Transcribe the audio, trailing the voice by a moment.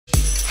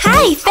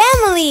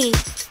family!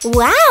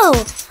 Wow!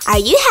 Are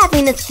you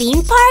having a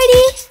theme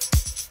party?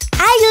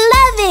 I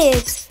love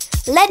it!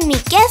 Let me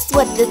guess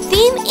what the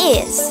theme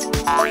is.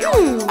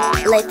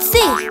 Let's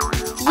see.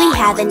 We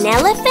have an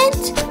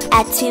elephant,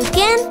 a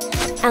toucan,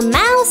 a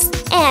mouse,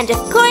 and of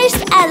course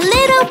a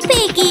little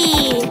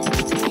piggy.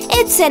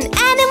 It's an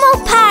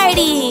animal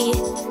party!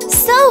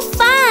 So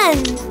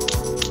fun!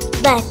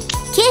 But,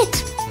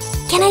 Kit,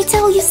 can I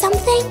tell you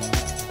something?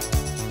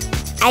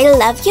 I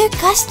love your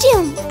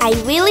costume, I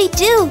really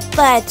do,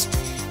 but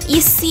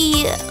you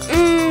see,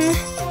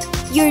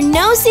 your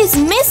nose is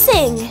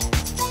missing.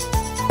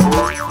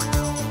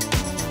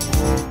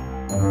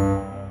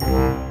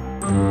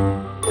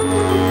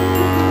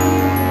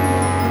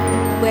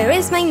 Where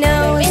is my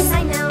nose?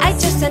 I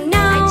just don't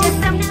know.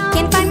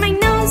 Can't find my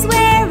nose.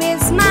 Where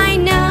is my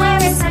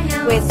nose?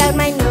 Without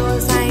my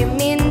nose, I'm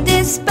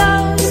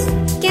indisposed.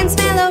 Can't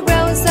smell a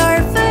rose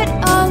or foot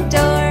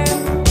odor.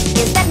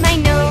 Is that my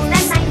nose?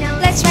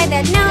 Let's try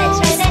that nose.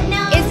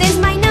 Is this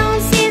my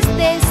nose? Is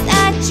this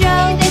a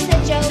joke?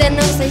 The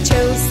nose I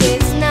chose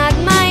is not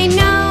my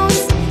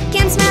nose.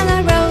 Can't smell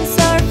a rose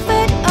or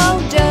foot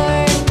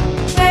odor.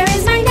 Where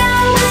is my nose?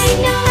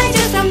 I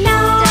just don't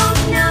know.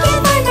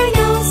 Can't find my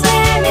nose.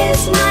 Where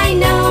is my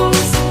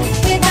nose?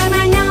 Without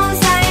my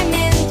nose, I'm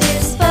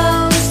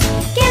indisposed.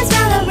 Can't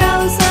smell a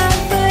rose or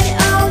foot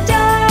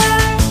odor.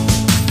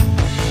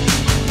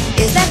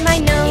 Is that my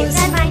nose?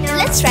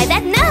 Let's try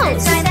that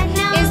nose.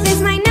 Is this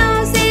my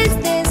nose? Is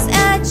this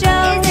a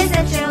joke?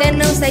 The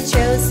nose I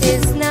chose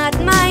is not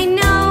my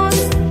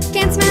nose.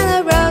 Can't smell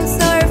a rose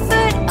or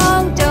foot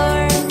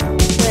odor.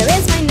 Where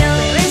is my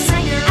nose?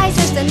 I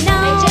just don't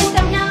know.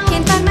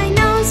 Can't find my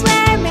nose.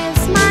 Where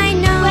is my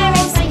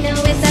nose?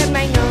 Without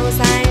my nose,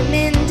 I'm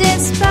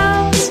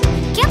indisposed.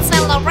 Can't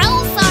smell a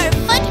rose or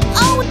foot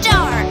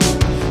odor.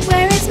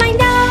 Where is my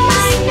nose?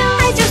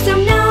 I just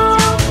don't know.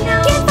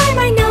 Can't find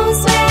my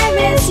nose.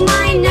 Where is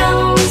my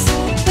nose?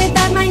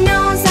 Without my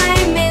nose,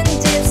 I'm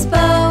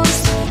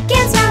indisposed.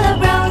 Can't smell a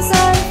rose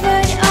or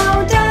foot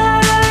odor.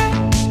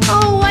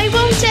 Oh, I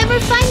won't ever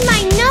find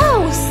my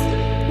nose.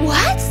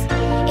 What?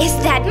 Is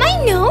that my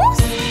nose?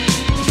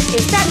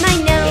 Is that my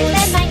nose?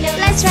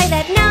 Let's try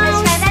that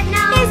nose.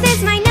 Is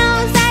this my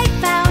nose? I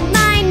found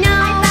my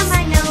nose.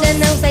 The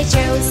nose I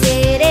chose,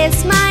 it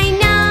is my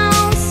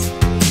nose.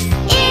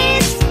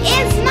 It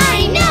is my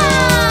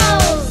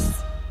nose.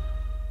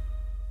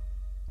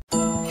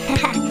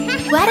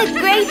 What a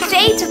great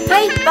day to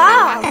play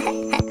ball.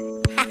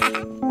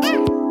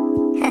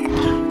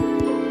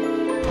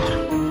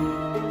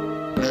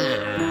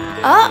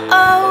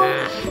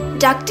 Uh-oh!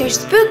 Dr.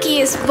 Spooky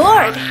is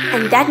bored,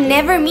 and that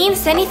never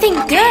means anything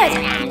good.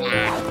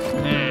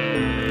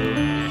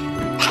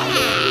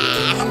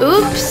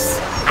 Oops!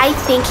 I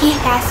think he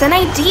has an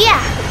idea,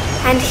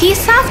 and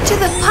he's off to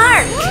the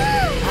park.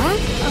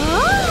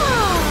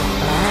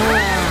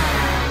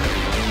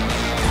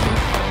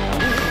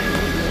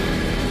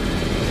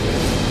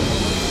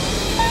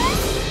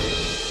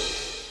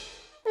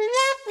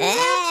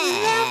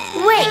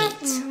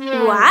 Wait,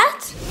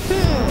 what?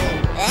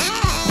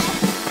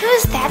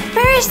 Who's that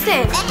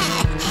person?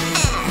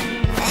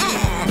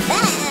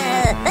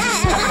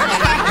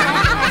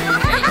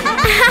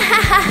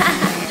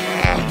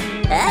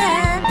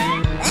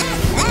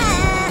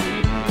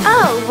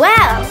 Oh,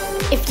 well,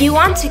 if you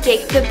want to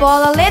kick the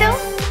ball a little.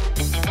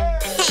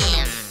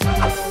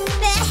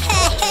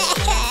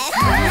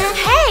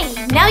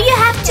 Hey, now you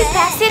have to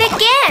pass it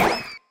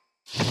again.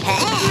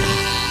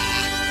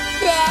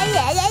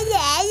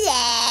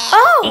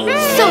 Oh,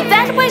 so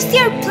that was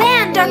your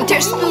plan,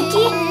 Dr.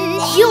 Spooky.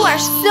 You are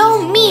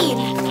so mean.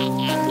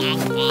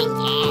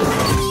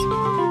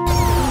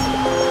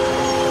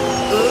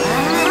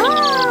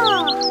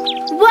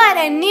 What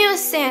a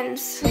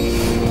nuisance.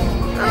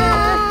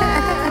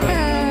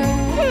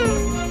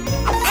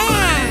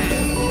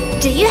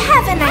 Do you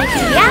have an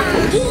idea?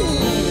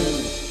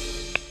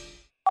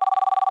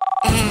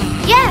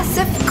 Yes,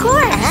 of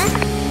course.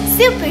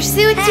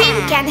 Superzoo team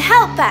can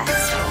help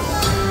us.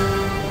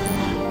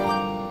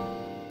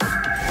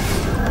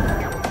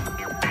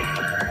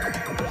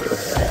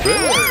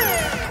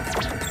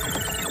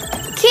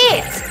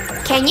 Kids,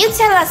 can you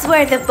tell us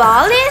where the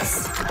ball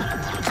is?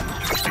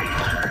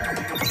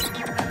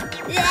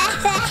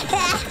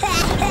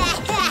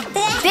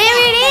 There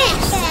it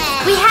is!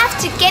 We have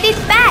to get it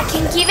back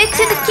and give it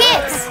to the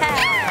kids.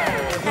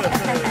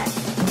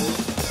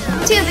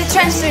 To the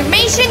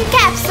transformation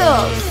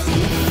capsules.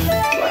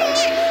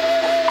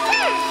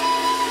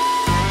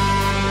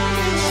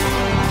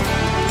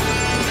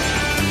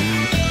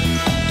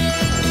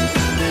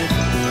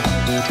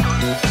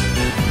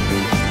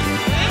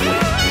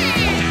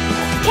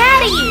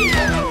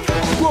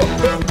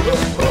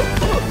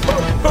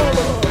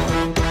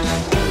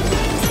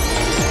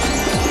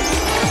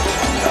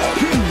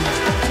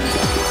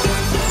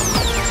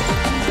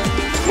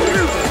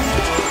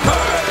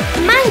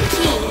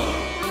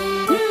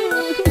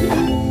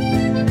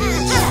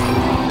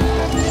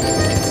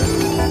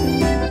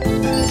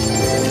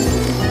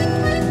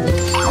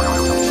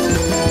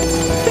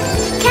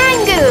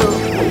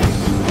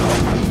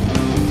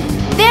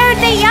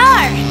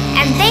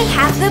 and they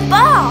have the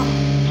ball.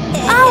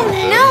 Oh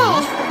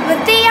no!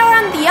 But they are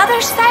on the other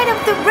side of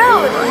the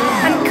road,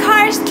 and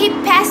cars keep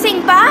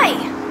passing by.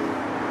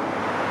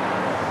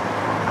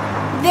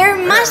 There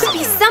must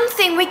be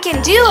something we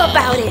can do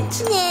about it.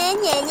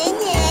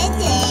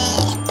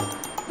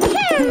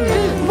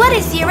 What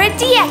is your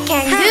idea,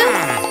 Kangoo?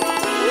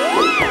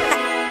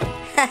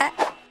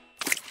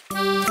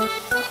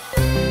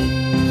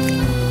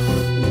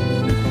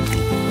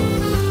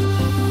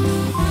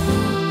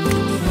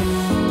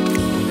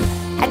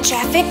 A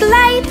traffic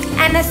light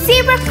and a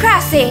zebra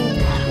crossing.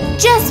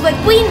 Just what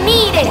we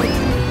needed.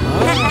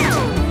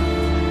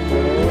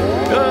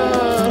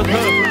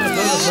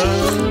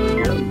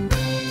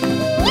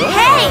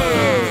 Hey!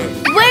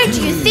 Where do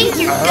you think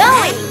you're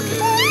going?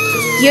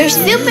 You're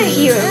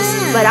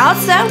superheroes, but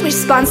also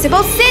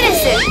responsible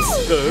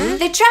citizens.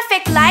 The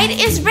traffic light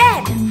is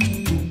red.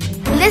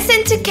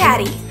 Listen to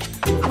Caddy.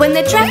 When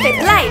the traffic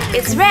light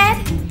is red,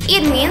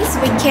 it means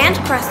we can't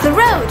cross the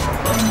road.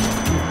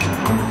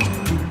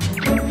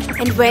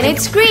 And when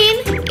it's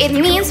green, it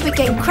means we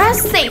can cross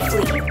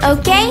safely,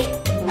 okay?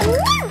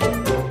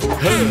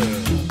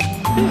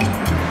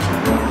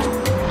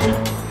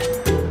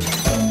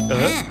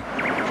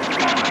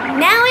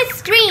 Now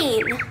it's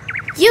green.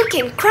 You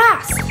can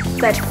cross,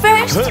 but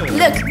first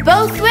look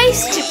both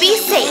ways to be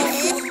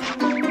safe.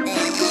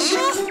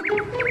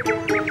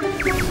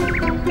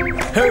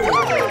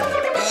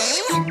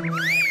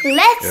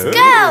 Let's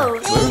go!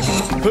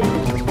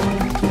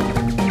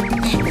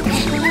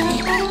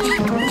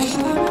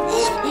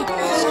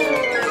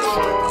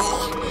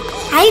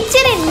 I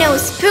didn't know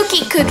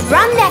Spooky could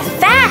run that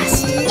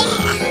fast!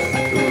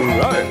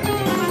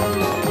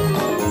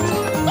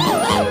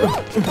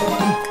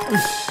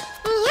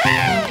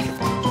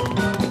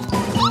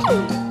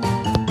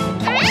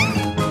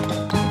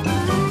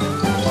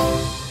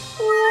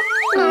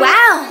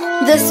 Wow!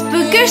 The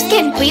Spookers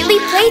can really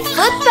play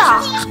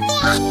football!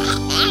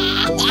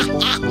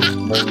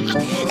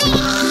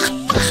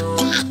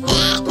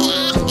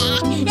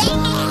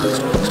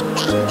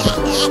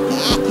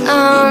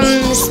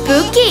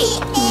 Spooky,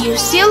 you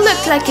still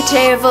look like a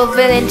terrible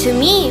villain to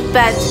me,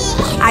 but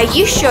are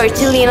you sure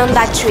to lean on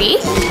that tree?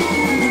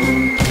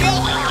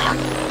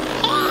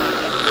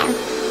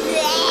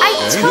 I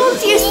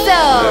told you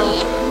so!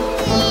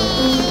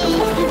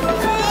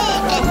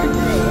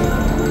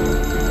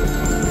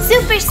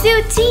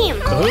 Superzoo team,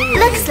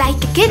 looks like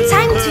a good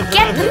time to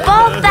get the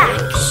ball back.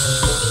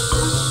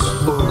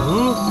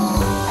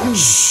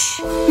 Shh,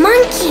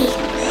 Monkey,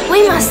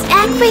 we must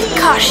act with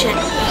caution.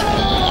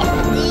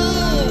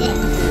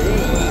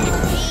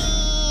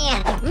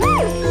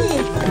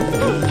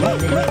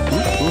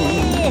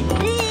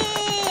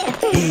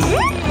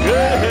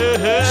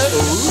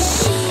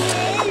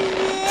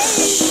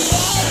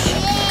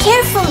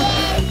 Careful!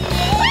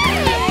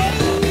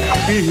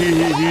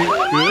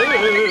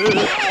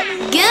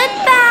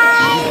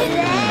 Goodbye!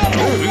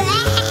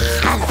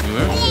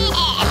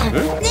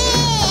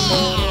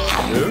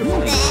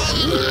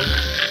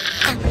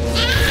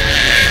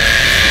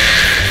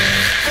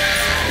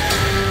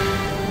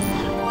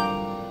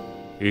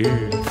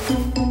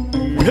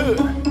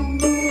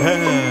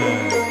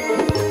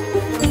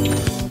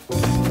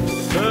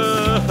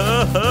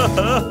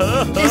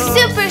 The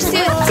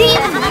Superzoo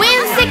team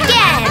wins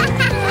again!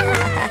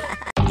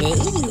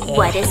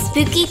 What is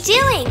Spooky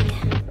doing?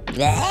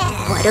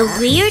 What a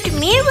weird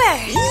mirror!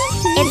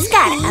 It's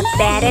got a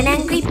bad and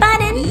angry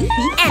button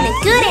and a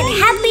good and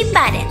happy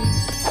button.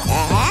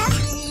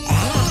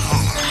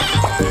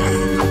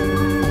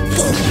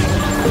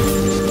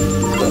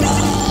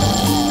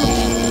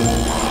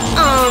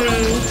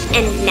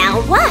 And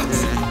now what?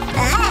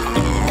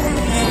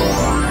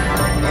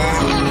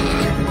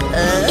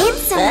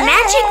 It's a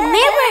magic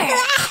mirror!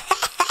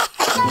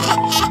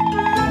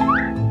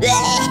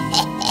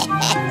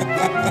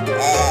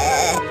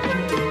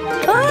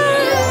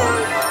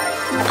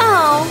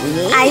 Oh,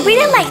 I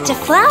really like the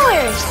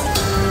flowers!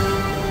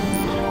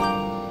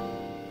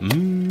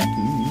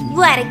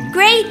 What a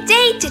great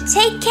day to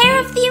take care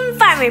of the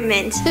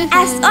environment,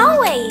 as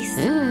always!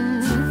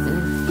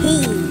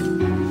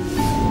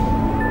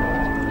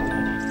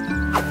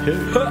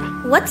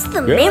 What's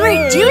the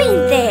mirror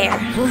doing there?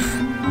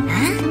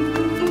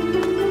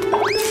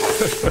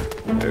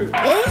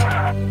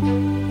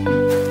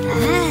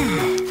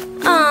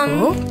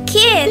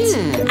 Kids,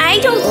 I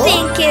don't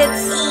think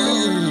it's...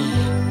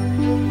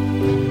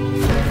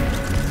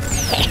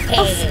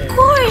 Of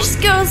course,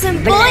 girls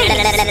and boys!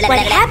 What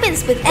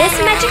happens with this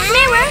magic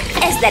mirror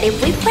is that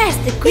if we press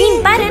the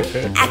green button,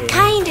 a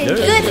kind and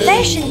good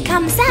version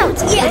comes out.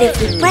 But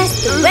if we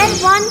press the red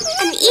one,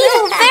 an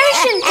evil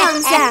version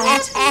comes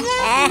out.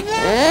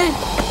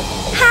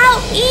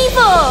 How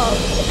evil!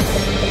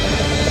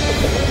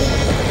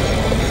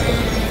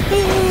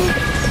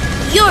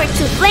 You're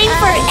to blame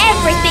for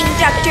everything,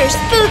 Dr.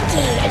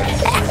 Spooky!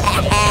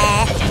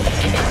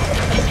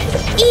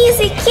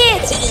 Easy,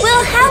 kids!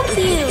 We'll help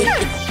you!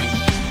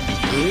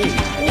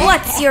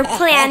 What's your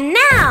plan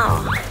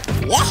now?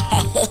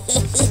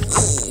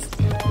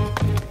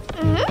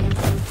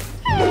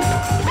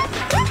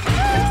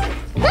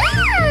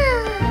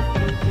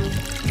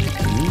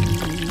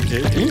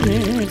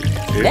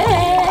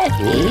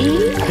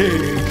 Evil.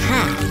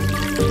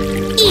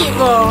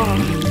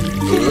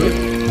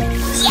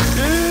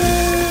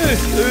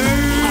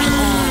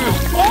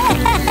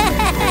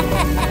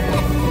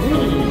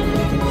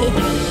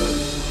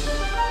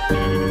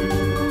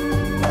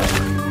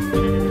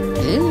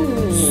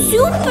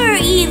 Super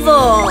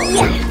evil.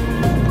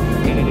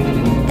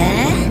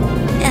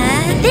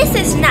 This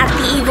is not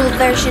the evil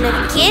version of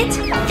Kit.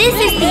 This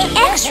is the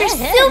extra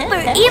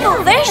super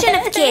evil version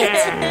of Kit.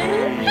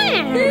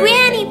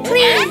 Granny,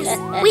 please.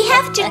 We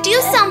have to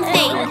do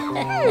something.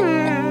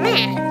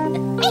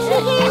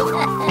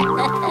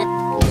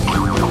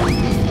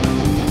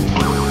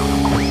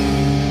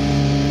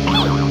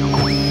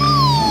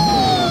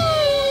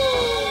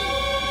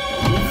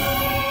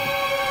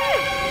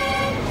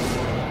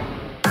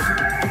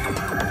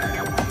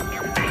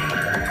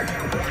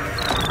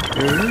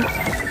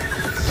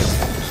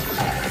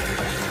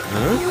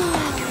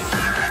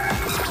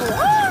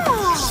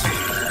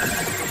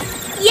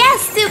 Yes,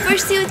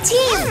 Superzoo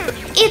team!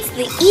 It's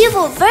the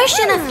evil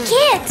version of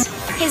Kit!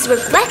 His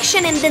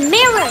reflection in the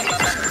mirror!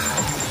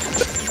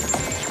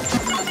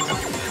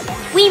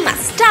 We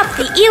must stop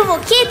the evil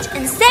Kit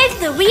and save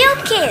the real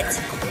Kit!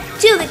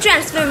 To the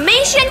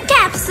transformation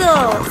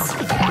capsules!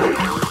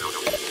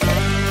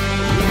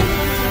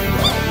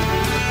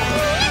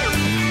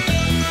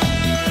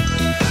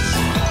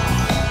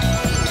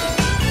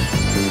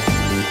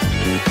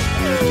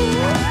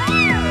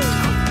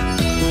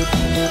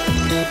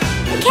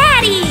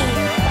 Caddy!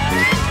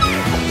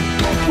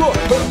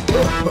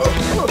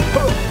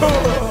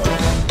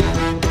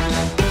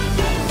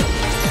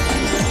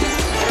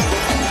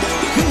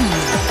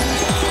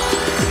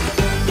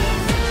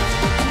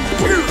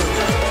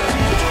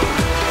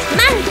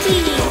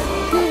 Monkey!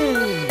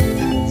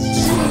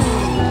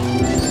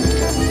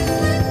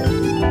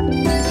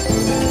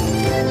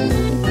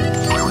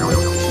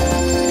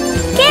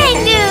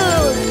 Kangaroo!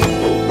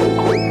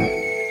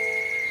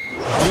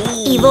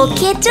 Evil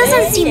Kit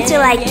doesn't seem to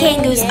like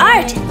Kangaroo's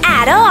art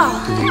at all.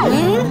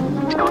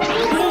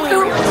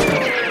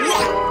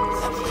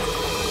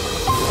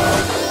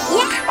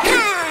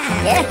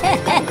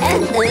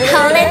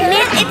 I'll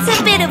admit it's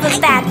a bit of a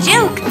bad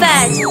joke,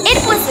 but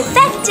it was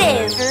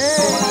effective.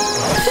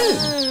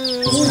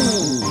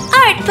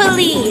 Art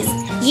police,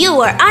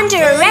 you are under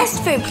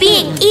arrest for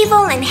being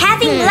evil and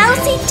having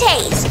lousy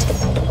taste.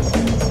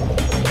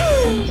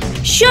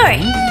 Sure,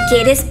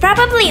 Kit is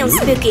probably on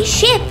Spooky's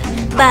ship,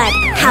 but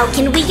how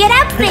can we get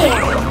up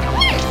there?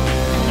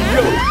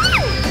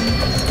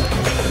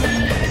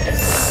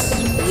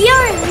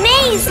 You're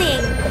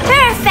amazing!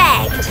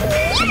 Perfect!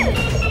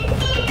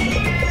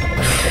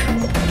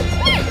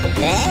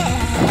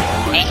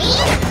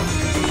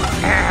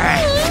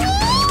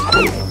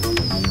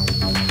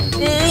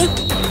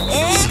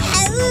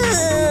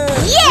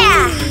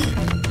 Yeah!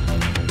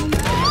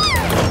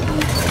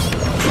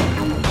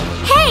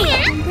 Hey,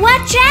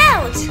 watch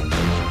out!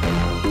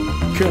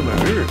 Come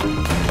here.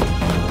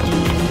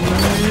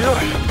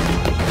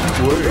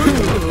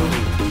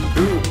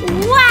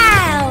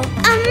 Wow!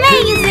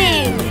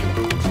 Amazing!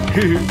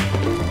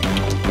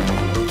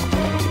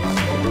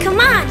 Come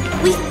on,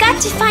 we've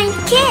got to find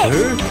Kit.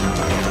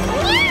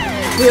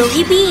 Will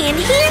he be in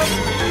here?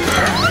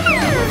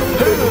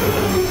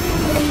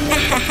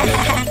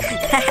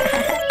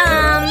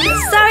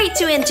 Sorry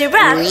to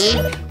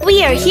interrupt.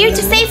 We are here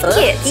to save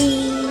Kit.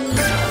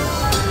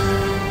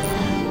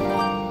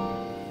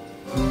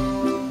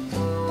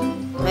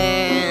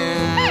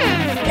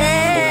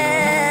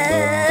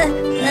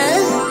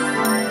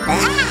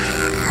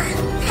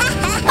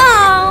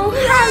 Oh,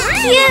 how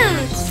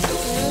cute!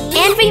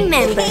 And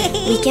remember,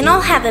 we can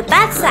all have a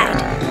bad side.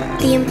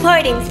 The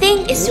important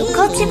thing is to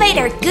cultivate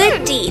our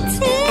good deeds,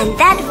 and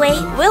that way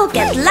we'll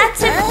get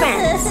lots of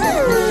friends.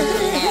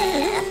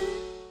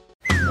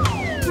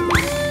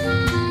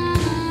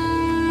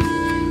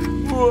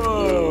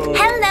 Whoa.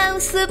 Hello,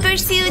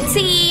 Superzoo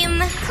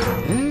team!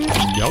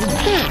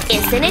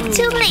 Isn't it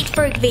too late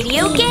for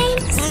video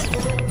games?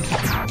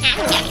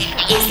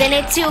 Isn't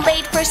it too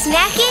late for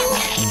snacking?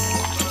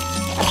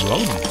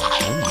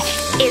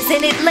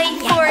 Isn't it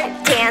late for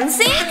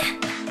dancing?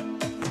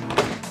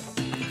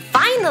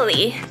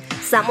 Finally,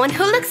 someone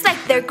who looks like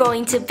they're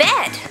going to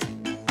bed.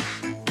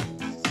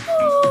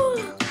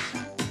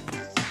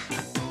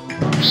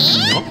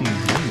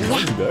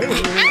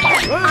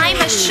 I'm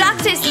as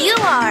shocked as you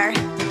are.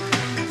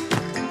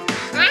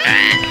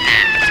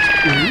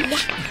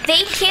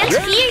 They can't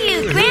hear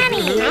you,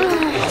 Granny.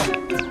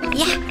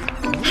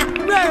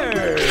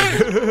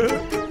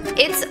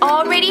 It's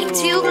already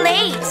too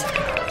late.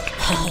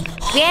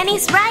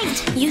 Granny's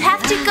right. You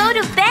have to go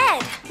to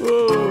bed.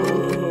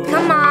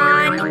 Come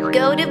on,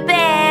 go to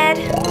bed.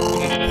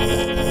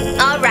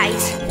 All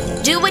right,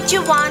 do what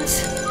you want.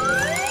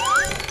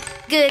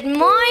 Good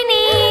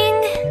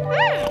morning.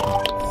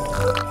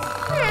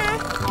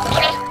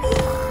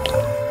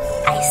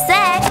 I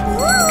said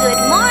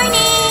good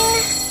morning.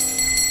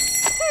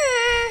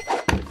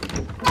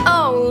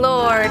 Oh,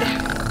 Lord.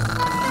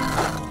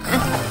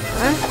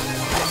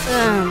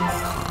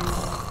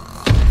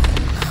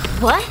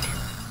 What?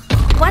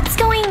 What's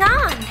going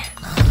on?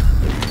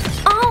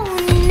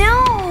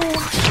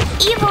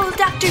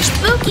 Dr.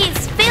 Spooky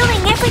is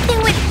filling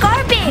everything with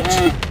garbage.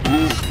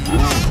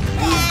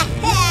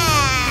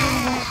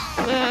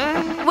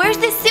 Where's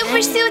the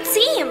Superzoo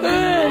team?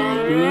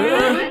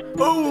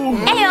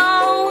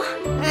 Ayo!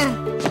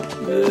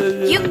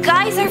 You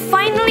guys are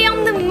finally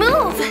on the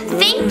move.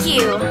 Thank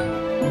you.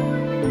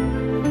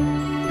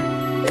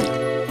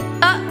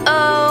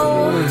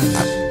 Uh-oh.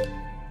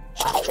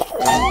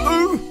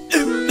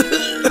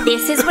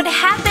 This is what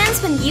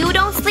happens when you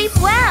don't sleep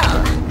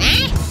well.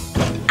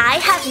 I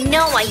have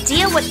no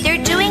idea what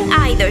they're doing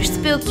either,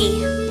 Spooky.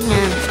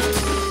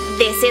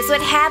 This is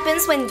what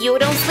happens when you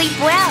don't sleep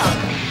well.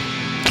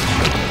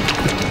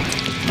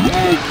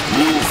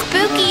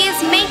 Spooky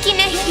is making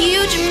a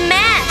huge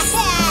mess.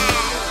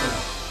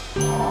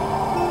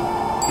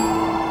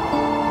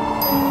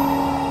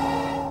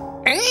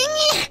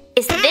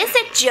 Is this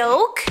a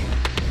joke?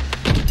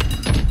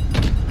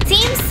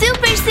 Team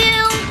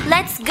Superzoo,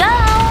 let's go!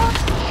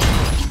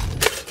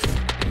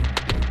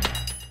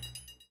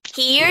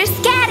 Here's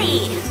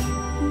Caddy.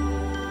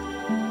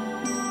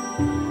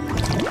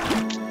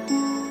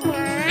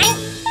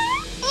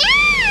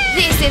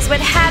 This is what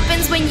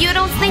happens when you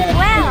don't sleep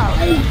well.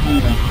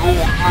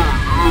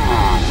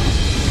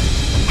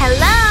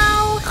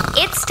 Hello!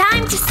 It's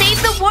time to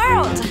save the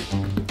world!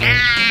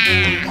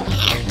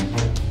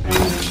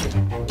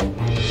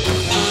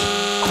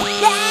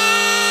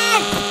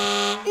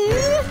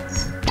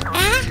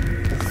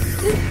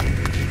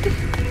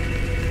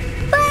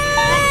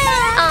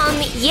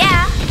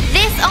 Yeah,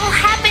 this all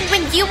happened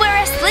when you were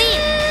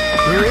asleep.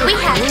 We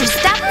had to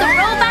stop the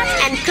robot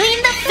and clean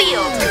the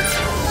field.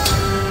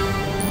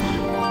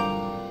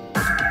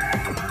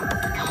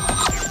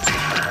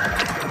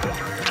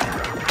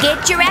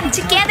 Get your act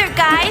together,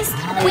 guys.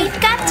 We've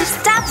got to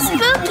stop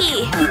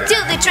Spooky. Do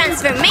the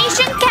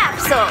transformation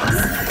capsules.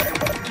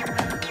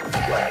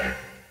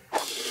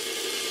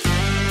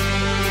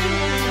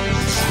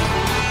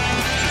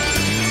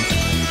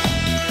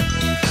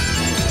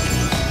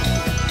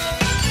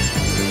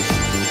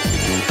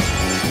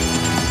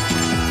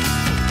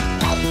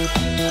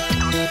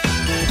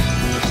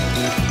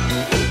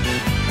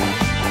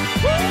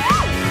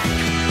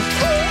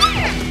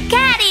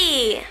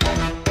 Caddy!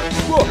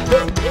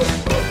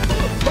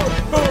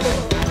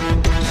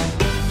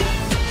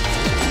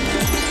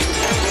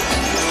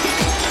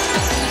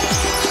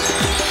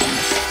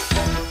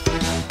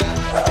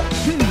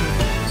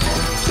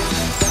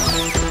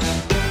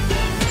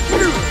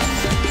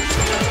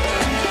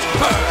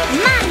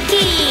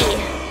 Monkey!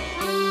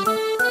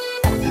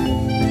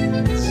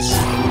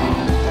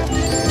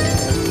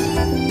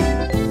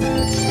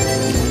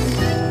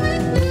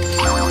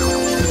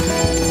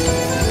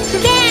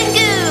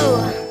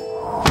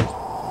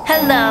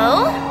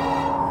 Hello?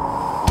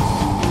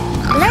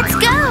 Let's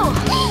go!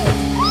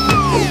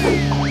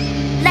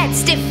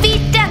 Let's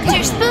defeat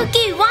Dr.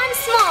 Spooky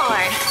once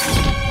more!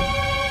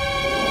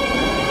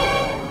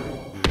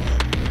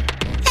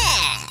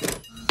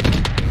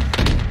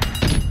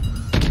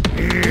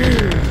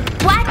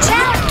 Watch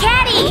out,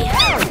 Caddy!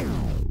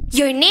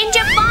 Your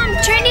ninja bomb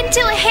turned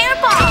into a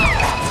hairball!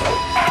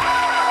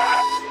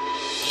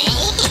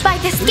 By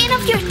the skin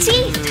of your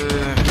teeth!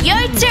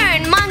 Your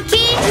turn,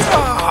 monkey!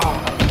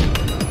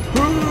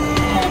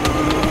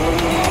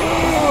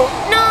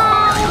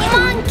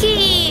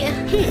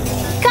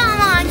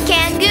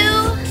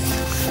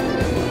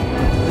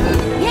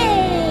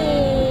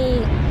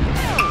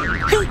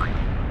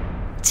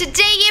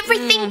 Today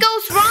everything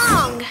goes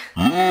wrong!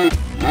 Watch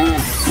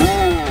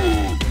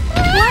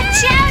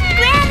out,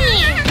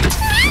 Granny!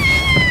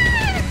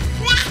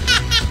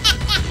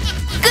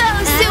 Go,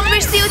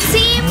 Superzoo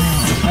team!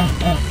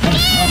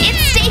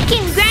 It's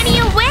taking Granny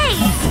away!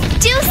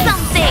 Do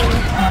something!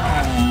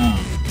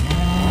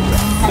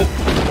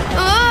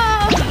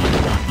 Oh.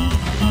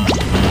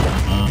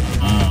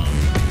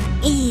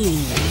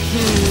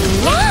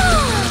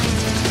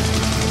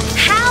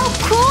 How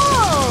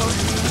cool!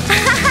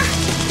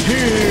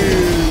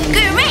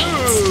 Great!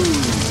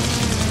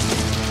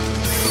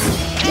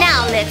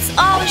 Now let's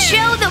all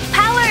show the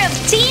power of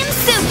Team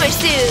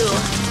Superzoo!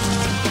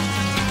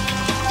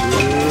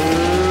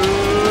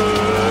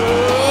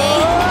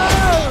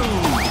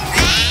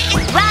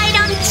 Right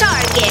on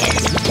target!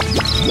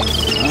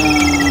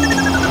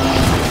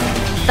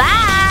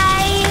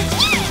 Bye!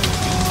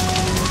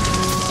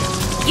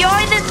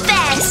 You're the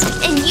best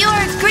and you're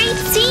a great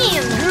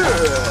team!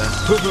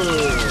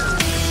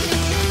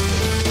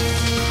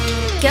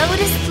 Go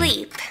to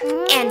sleep.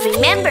 And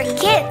remember,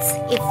 kids,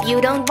 if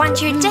you don't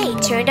want your day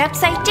turned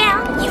upside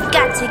down, you've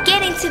got to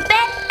get into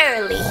bed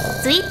early.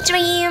 Sweet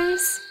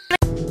dreams!